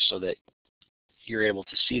it over so that you're able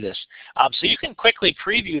to see this. So you can quickly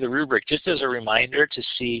preview the rubric just as a reminder to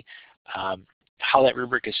see how that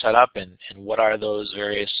rubric is set up and what are those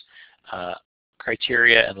various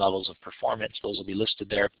criteria and levels of performance. Those will be listed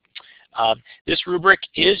there. This rubric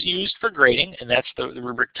is used for grading, and that's the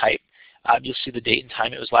rubric type. You'll see the date and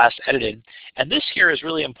time it was last edited. And this here is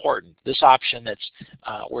really important, this option that's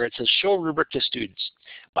where it says Show Rubric to Students.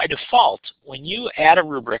 By default, when you add a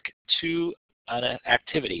rubric to an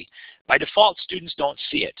activity, by default, students don't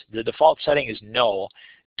see it. The default setting is no,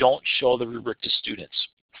 don't show the rubric to students.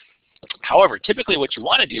 However, typically what you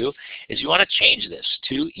want to do is you want to change this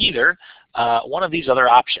to either one of these other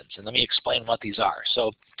options. And let me explain what these are.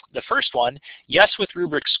 So the first one, Yes with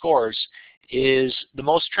Rubric Scores, is the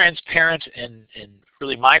most transparent and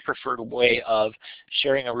really my preferred way of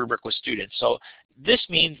sharing a rubric with students. So this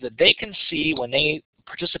means that they can see when they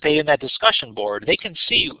participate in that discussion board, they can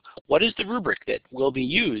see what is the rubric that will be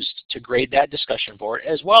used to grade that discussion board,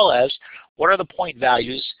 as well as what are the point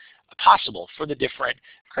values possible for the different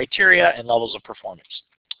criteria and levels of performance.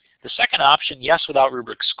 The second option, yes without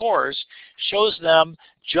rubric scores, shows them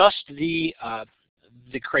just the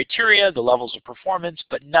criteria, the levels of performance,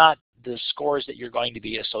 but not the scores that you're going to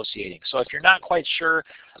be associating. So if you're not quite sure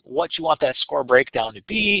what you want that score breakdown to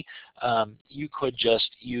be, you could just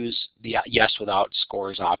use the yes without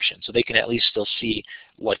scores option. So they can at least still see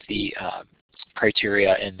what the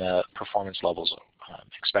criteria and the performance levels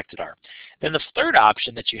expected are. Then the third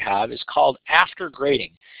option that you have is called after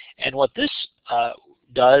grading. And what this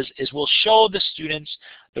does is we'll show the students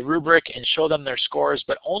the rubric and show them their scores,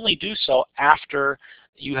 but only do so after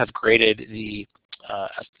you have graded the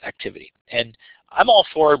activity. And I'm all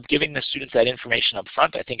for giving the students that information up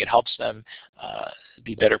front. I think it helps them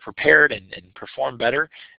be better prepared and perform better.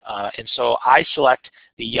 And so I select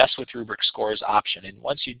the yes with rubric scores option. And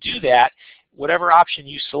once you do that, whatever option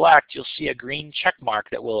you select, you'll see a green check mark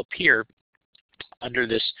that will appear under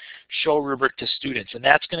this show rubric to students. And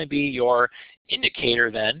that's going to be your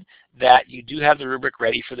indicator then that you do have the rubric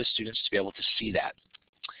ready for the students to be able to see that.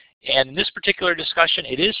 And in this particular discussion,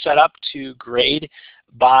 it is set up to grade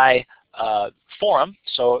by forum.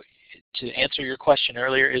 So to answer your question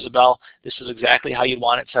earlier, Isabel, this is exactly how you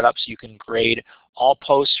want it set up, so you can grade all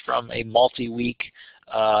posts from a multi-week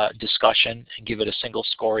discussion and give it a single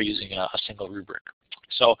score using a single rubric.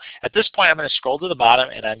 So at this point, I'm going to scroll to the bottom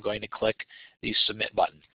and I'm going to click the Submit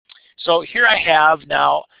button. So here I have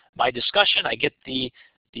now my discussion. I get the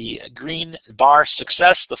green bar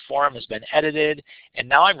success, the forum has been edited, and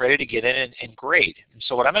now I'm ready to get in and grade. And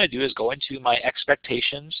so what I'm going to do is go into my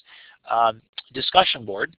expectations discussion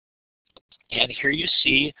board, and here you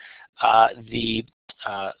see the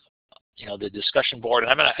discussion board,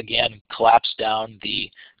 and I'm going to again collapse down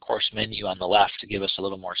the course menu on the left to give us a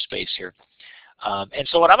little more space here. And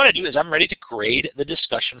so what I'm going to do is I'm ready to grade the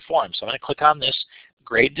discussion forum. So I'm going to click on this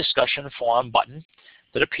Grade Discussion Forum button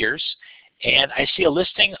that appears, and I see a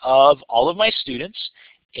listing of all of my students.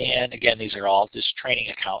 And again, these are all just training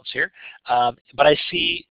accounts here. But I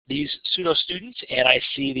see these pseudo students, and I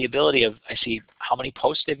see the ability of, I see how many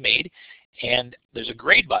posts they've made, and there's a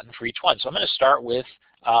grade button for each one. So I'm going to start with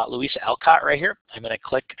Louisa Alcott right here. I'm going to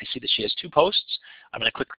click, I see that she has 2 posts. I'm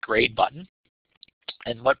going to click the grade button.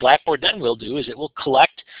 And what Blackboard then will do is it will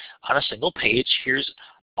collect on a single page, here's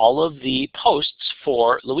all of the posts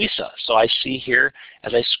for Louisa. So I see here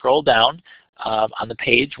as I scroll down on the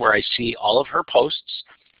page where I see all of her posts,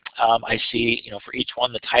 I see, for each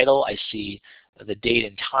one the title, I see the date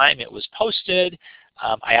and time it was posted.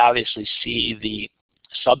 I obviously see the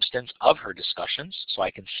substance of her discussions, so I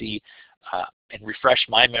can see and refresh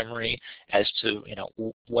my memory as to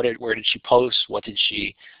where did she post,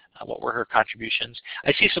 what were her contributions.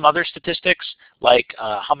 I see some other statistics like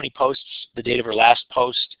how many posts, the date of her last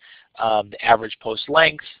post, the average post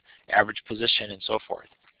length, average position, and so forth.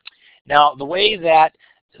 Now the way that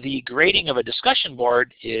the grading of a discussion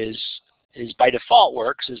board is by default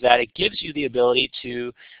works is that it gives you the ability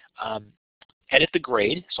to edit the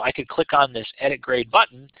grade. So I could click on this Edit Grade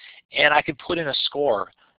button and I could put in a score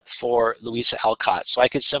for Louisa Alcott. So I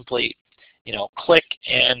could simply click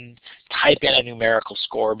and type in a numerical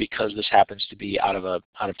score because this happens to be out of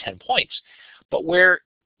 10 points. But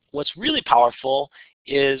what's really powerful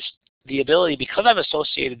is the ability, because I've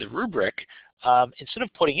associated the rubric, instead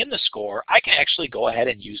of putting in the score, I can actually go ahead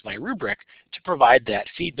and use my rubric to provide that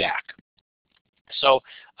feedback. So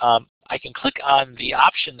I can click on the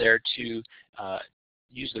option there to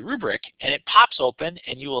use the rubric, and it pops open,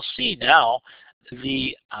 and you will see now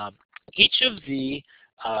each of the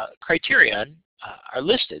criterion are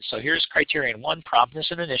listed. So here's criterion 1,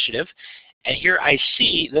 promptness and initiative, and here I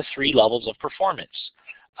see the 3 levels of performance.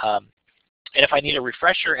 And if I need a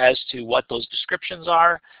refresher as to what those descriptions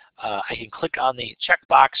are, I can click on the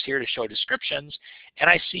checkbox here to show descriptions, and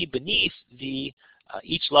I see beneath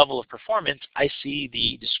each level of performance, I see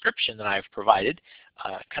the description that I've provided,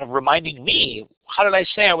 kind of reminding me, how did I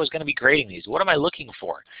say I was going to be grading these? What am I looking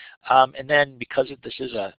for? And then because this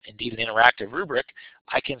is indeed an interactive rubric,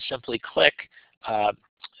 I can simply click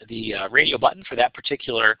the radio button for that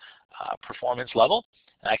particular performance level,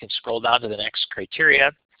 and I can scroll down to the next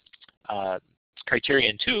criteria.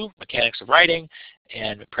 Criterion 2, mechanics of writing,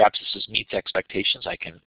 and perhaps this is meets expectations,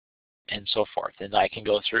 and so forth. And I can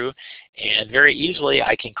go through, and very easily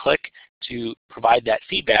I can click to provide that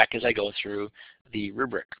feedback as I go through the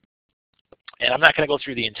rubric. And I'm not going to go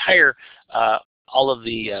through the entire all of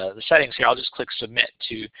the settings here, I'll just click Submit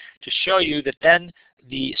to show you that then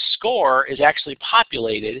the score is actually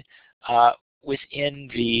populated within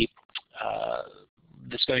the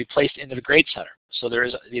that's going to be placed into the Grade Center. So there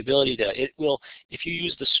is the ability to, it will, if you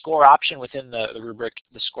use the score option within the rubric,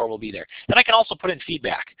 the score will be there. Then I can also put in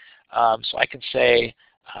feedback. So I can say,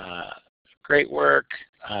 great work,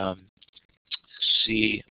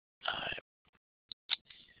 see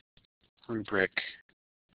rubric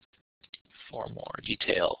for more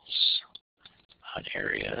details on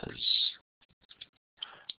areas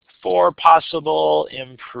for possible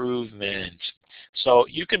improvement. So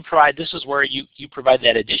you can provide, this is where you provide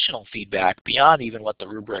that additional feedback beyond even what the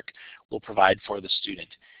rubric will provide for the student.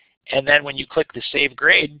 And then when you click the Save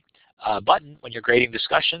Grade button, when you're grading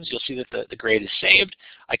discussions, you'll see that the grade is saved.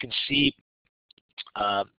 I can see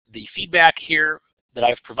the feedback here that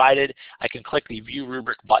I've provided. I can click the View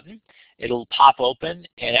Rubric button. It'll pop open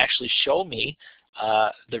and actually show me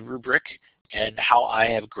the rubric and how I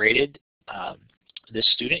have graded this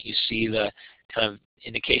student. You see the kind of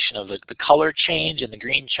indication of the color change and the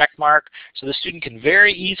green check mark. So the student can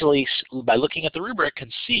very easily, by looking at the rubric, can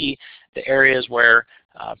see the areas where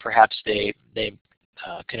perhaps they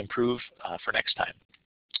can improve for next time.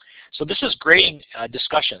 So this is grading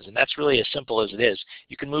discussions, and that's really as simple as it is.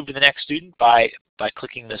 You can move to the next student by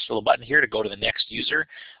clicking this little button here to go to the next user,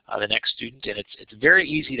 the next student, and it's very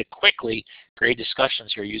easy to quickly grade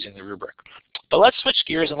discussions here using the rubric. But let's switch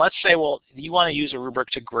gears and let's say, well, you want to use a rubric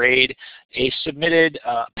to grade a submitted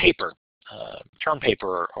paper, term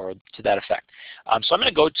paper or to that effect. So I'm going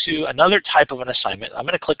to go to another type of an assignment. I'm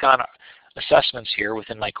going to click on Assessments here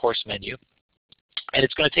within my course menu. And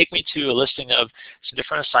it's going to take me to a listing of some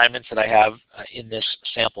different assignments that I have in this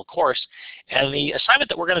sample course. And the assignment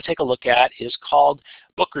that we're going to take a look at is called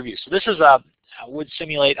Book Review. So this is would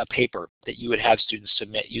simulate a paper that you would have students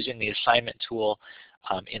submit using the assignment tool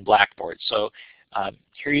in Blackboard. So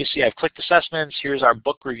here you see I've clicked Assessments. Here's our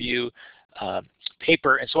Book Review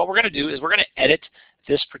paper. And so what we're going to do is we're going to edit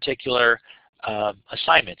this particular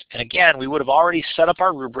assignment. And again, we would have already set up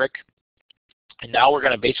our rubric. And now we're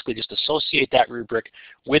going to basically just associate that rubric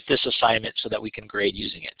with this assignment so that we can grade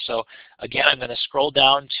using it. So again, I'm going to scroll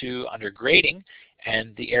down to under Grading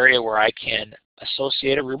and the area where I can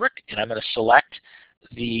associate a rubric, and I'm going to select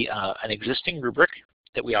an existing rubric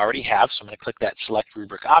that we already have. So I'm going to click that Select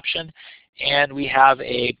Rubric option, and we have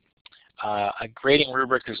a grading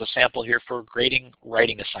rubric. There's a sample here for grading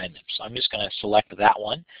writing assignments. So I'm just going to select that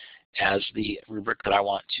one as the rubric that I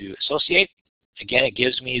want to associate. Again, it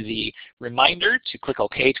gives me the reminder to click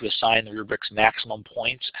OK to assign the rubric's maximum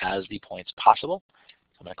points as the points possible.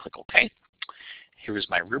 So I'm going to click OK. Here is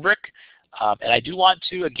my rubric. And I do want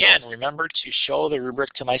to, again, remember to show the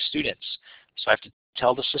rubric to my students. So I have to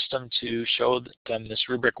tell the system to show them this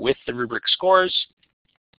rubric with the rubric scores.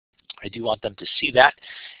 I do want them to see that.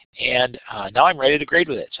 And now I'm ready to grade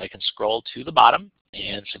with it. So I can scroll to the bottom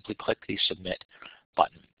and simply click the Submit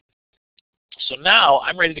button. So now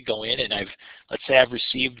I'm ready to go in, and let's say I've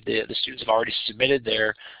received, the students have already submitted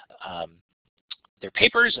their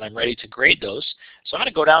papers, and I'm ready to grade those. So I'm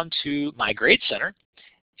going to go down to my Grade Center,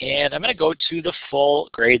 and I'm going to go to the Full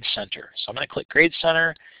Grade Center. So I'm going to click Grade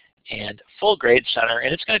Center and Full Grade Center,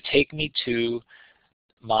 and it's going to take me to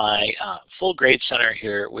my Full Grade Center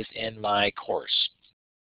here within my course.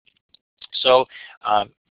 So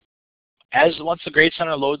once the Grade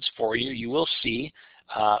Center loads for you, you will see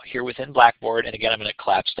here within Blackboard, and again I'm going to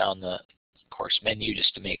collapse down the course menu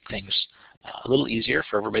just to make things a little easier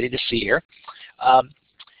for everybody to see here.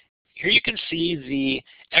 Here you can see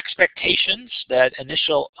the expectations. That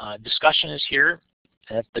initial discussion is here,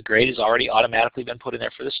 and the grade has already automatically been put in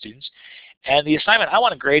there for the students. And the assignment I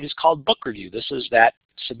want to grade is called Book Review. This is that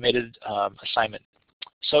submitted assignment.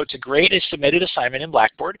 So to grade a submitted assignment in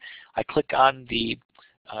Blackboard, I click on the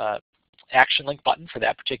action link button for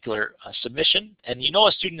that particular submission. And you know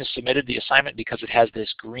a student has submitted the assignment because it has this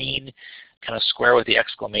green kind of square with the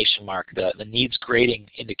exclamation mark, the needs grading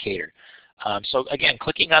indicator. So again,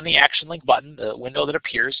 clicking on the action link button, the window that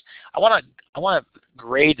appears, I want to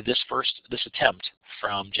grade this attempt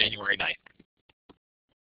from January 9th.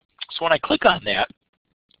 So when I click on that,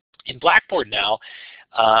 in Blackboard now,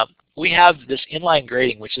 we have this inline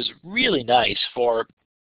grading, which is really nice for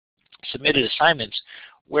submitted assignments,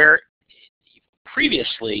 where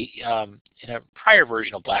previously, in a prior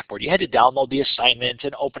version of Blackboard, you had to download the assignment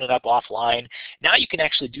and open it up offline. Now you can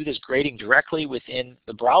actually do this grading directly within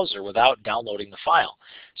the browser without downloading the file.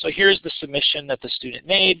 So here's the submission that the student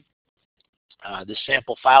made, this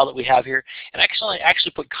sample file that we have here, and I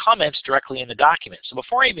actually put comments directly in the document. So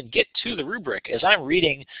before I even get to the rubric, as I'm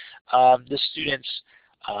reading the student's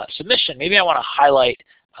submission, maybe I want to highlight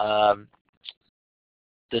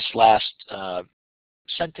this last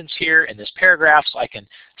sentence here in this paragraph, so I can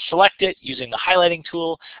select it using the highlighting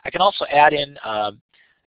tool. I can also add in,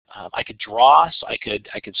 I could draw, so I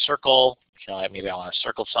could circle. Maybe I want to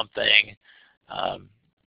circle something. It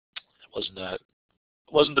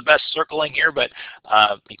wasn't the best circling here, but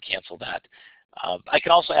let me cancel that. I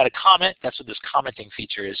can also add a comment. That's what this commenting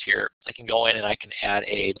feature is here. I can go in and I can add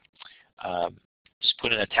a just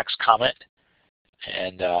put in a text comment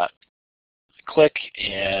and click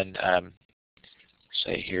and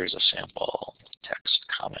say here's a sample text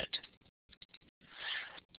comment.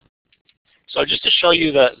 So just to show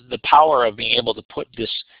you the power of being able to put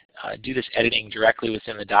this, do this editing directly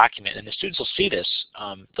within the document, and the students will see this.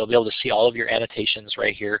 They'll be able to see all of your annotations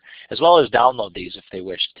right here, as well as download these if they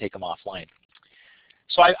wish to take them offline.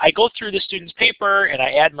 So I go through the student's paper and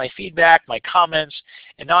I add my feedback, my comments,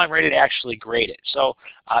 and now I'm ready to actually grade it. So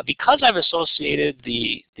because I've associated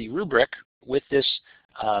the rubric with this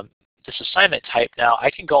this assignment type, now I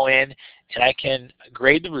can go in and I can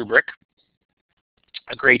grade the rubric,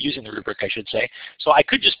 grade using the rubric I should say. So I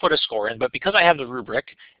could just put a score in, but because I have the rubric,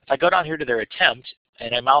 if I go down here to their attempt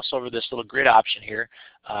and I mouse over this little grid option here,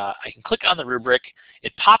 I can click on the rubric,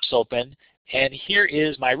 it pops open, and here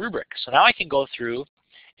is my rubric. So now I can go through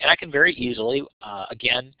and I can very easily,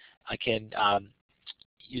 again, I can,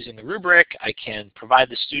 using the rubric, I can provide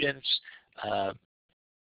the students,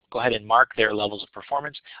 go ahead and mark their levels of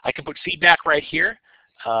performance. I can put feedback right here.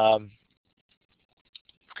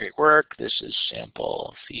 Great work. This is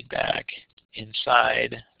sample feedback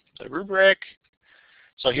inside the rubric.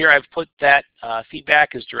 So here I've put that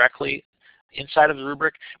feedback is directly inside of the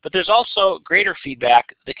rubric, but there's also greater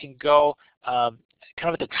feedback that can go kind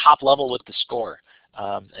of at the top level with the score.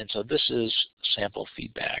 And so this is sample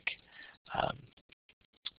feedback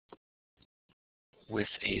with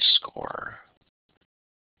a score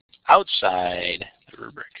outside the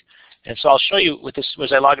rubric. And so I'll show you with this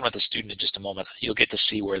as I log in with the student in just a moment. You'll get to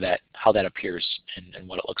see where how that appears and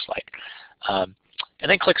what it looks like. And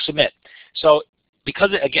then click submit. So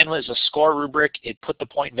because it again was a score rubric, it put the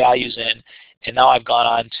point values in, and now I've gone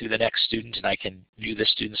on to the next student and I can view the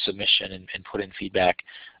student's submission and put in feedback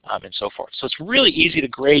and so forth. So it's really easy to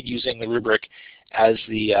grade using the rubric as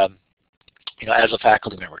the as a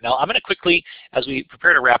faculty member. Now I'm going to quickly, as we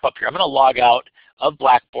prepare to wrap up here, I'm going to log out of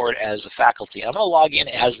Blackboard as a faculty. I'm going to log in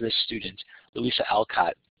as this student, Louisa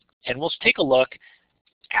Alcott, and we'll take a look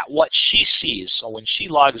at what she sees. So when she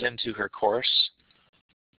logs into her course,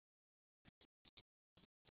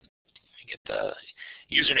 let me get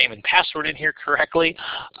the username and password in here correctly.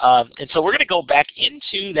 And so we're going to go back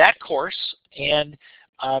into that course, and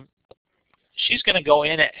she's going to go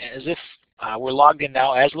in as if we're logged in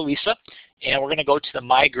now as Louisa, and we're going to go to the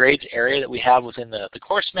My Grades area that we have within the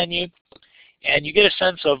course menu. And you get a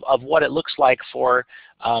sense of what it looks like for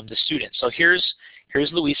the student. So here's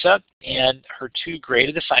Louisa and her 2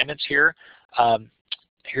 graded assignments here.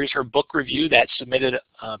 Here's her book review, that submitted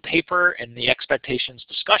paper and the expectations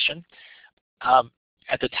discussion.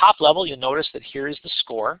 At the top level, you'll notice that here is the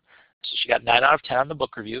score. So she got 9 out of 10 on the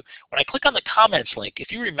book review. When I click on the comments link,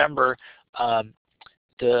 if you remember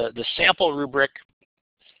the sample rubric,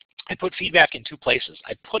 I put feedback in 2 places.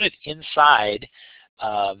 I put it inside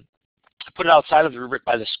I put it outside of the rubric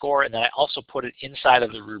by the score, and then I also put it inside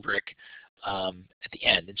of the rubric at the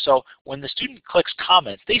end. And so when the student clicks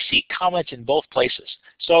comments, they see comments in both places.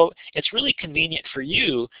 So it's really convenient for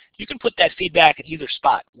you. You can put that feedback in either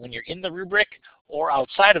spot, when you're in the rubric or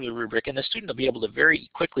outside of the rubric, and the student will be able to very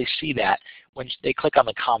quickly see that when they click on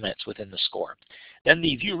the comments within the score. Then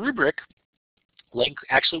the View Rubric link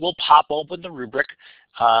actually will pop open the rubric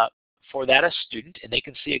for that as student, and they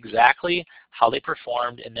can see exactly how they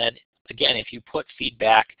performed. And then again, if you put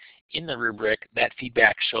feedback in the rubric, that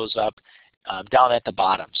feedback shows up down at the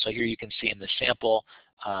bottom. So here you can see in the sample,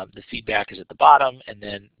 the feedback is at the bottom, and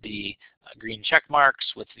then the green check marks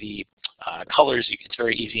with the colors. It's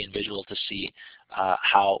very easy and visual to see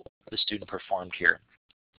how the student performed here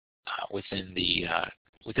within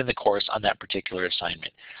the course on that particular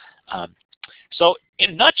assignment. So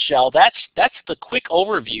in a nutshell, that's the quick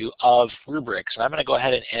overview of rubrics. And I'm going to go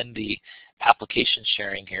ahead and end the application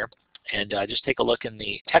sharing here and just take a look in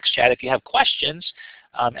the text chat. If you have questions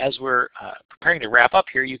as we're preparing to wrap up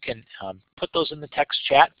here, you can put those in the text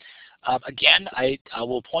chat. Again, I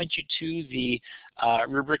will point you to the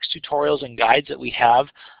rubrics tutorials and guides that we have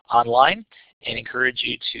online and encourage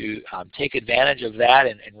you to take advantage of that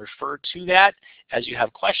and refer to that as you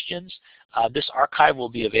have questions. This archive will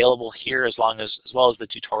be available here as well as the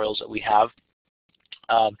tutorials that we have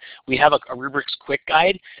We have a rubrics quick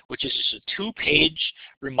guide, which is just a 2-page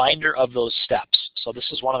reminder of those steps. So this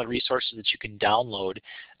is one of the resources that you can download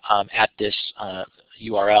at this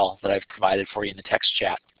URL that I've provided for you in the text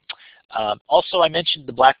chat. Also, I mentioned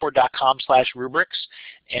the blackboard.com/rubrics,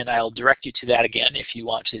 and I'll direct you to that again if you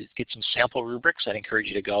want to get some sample rubrics. I'd encourage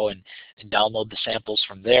you to go and download the samples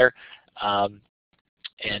from there.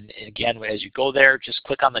 And again, as you go there, just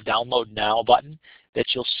click on the Download Now button that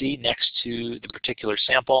you'll see next to the particular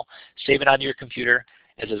sample. Save it onto your computer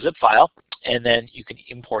as a zip file, and then you can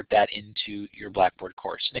import that into your Blackboard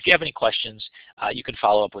course. And if you have any questions, you can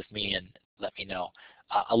follow up with me and let me know.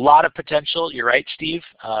 A lot of potential. You're right, Steve.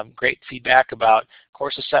 Great feedback about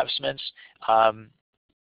course assessments.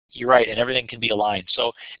 You're right, and everything can be aligned.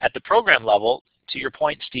 So at the program level, to your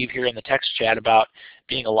point, Steve, here in the text chat about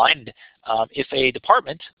being aligned, if a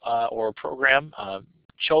department or a program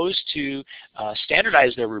chose to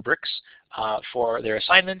standardize their rubrics for their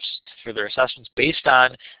assignments, for their assessments based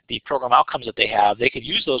on the program outcomes that they have, they could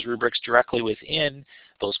use those rubrics directly within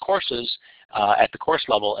those courses at the course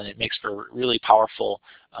level, and it makes for a really powerful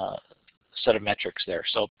set of metrics there.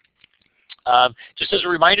 So just as a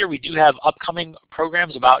reminder, we do have upcoming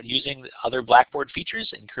programs about using other Blackboard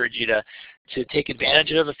features. I encourage you to take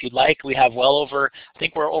advantage of if you'd like. We have well over, I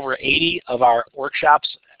think we're over 80 of our workshops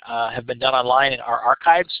have been done online in our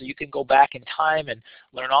archives, so you can go back in time and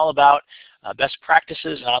learn all about best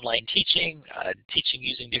practices in online teaching, teaching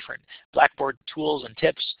using different Blackboard tools and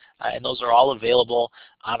tips, and those are all available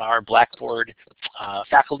on our Blackboard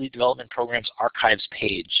Faculty Development Programs Archives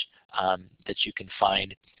page that you can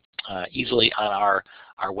find easily on our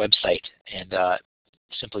website, and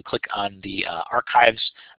simply click on the Archives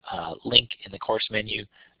link in the course menu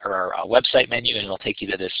or our website menu, and it'll take you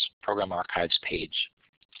to this Program Archives page.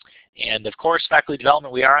 And of course, faculty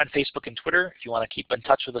development, we are on Facebook and Twitter. If you want to keep in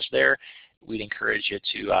touch with us there, we'd encourage you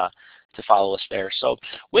to follow us there. So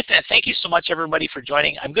with that, thank you so much, everybody, for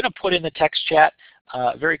joining. I'm going to put in the text chat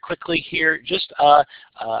very quickly here just a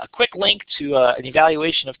quick link to an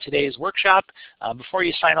evaluation of today's workshop. Before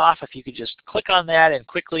you sign off, if you could just click on that and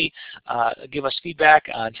quickly give us feedback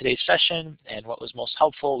on today's session and what was most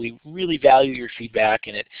helpful. We really value your feedback,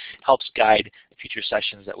 and it helps guide future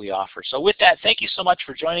sessions that we offer. So with that, thank you so much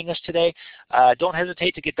for joining us today. Don't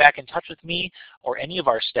hesitate to get back in touch with me or any of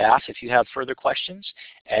our staff if you have further questions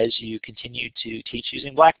as you continue to teach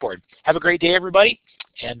using Blackboard. Have a great day, everybody,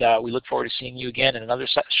 and we look forward to seeing you again in another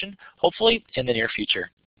session, hopefully in the near future.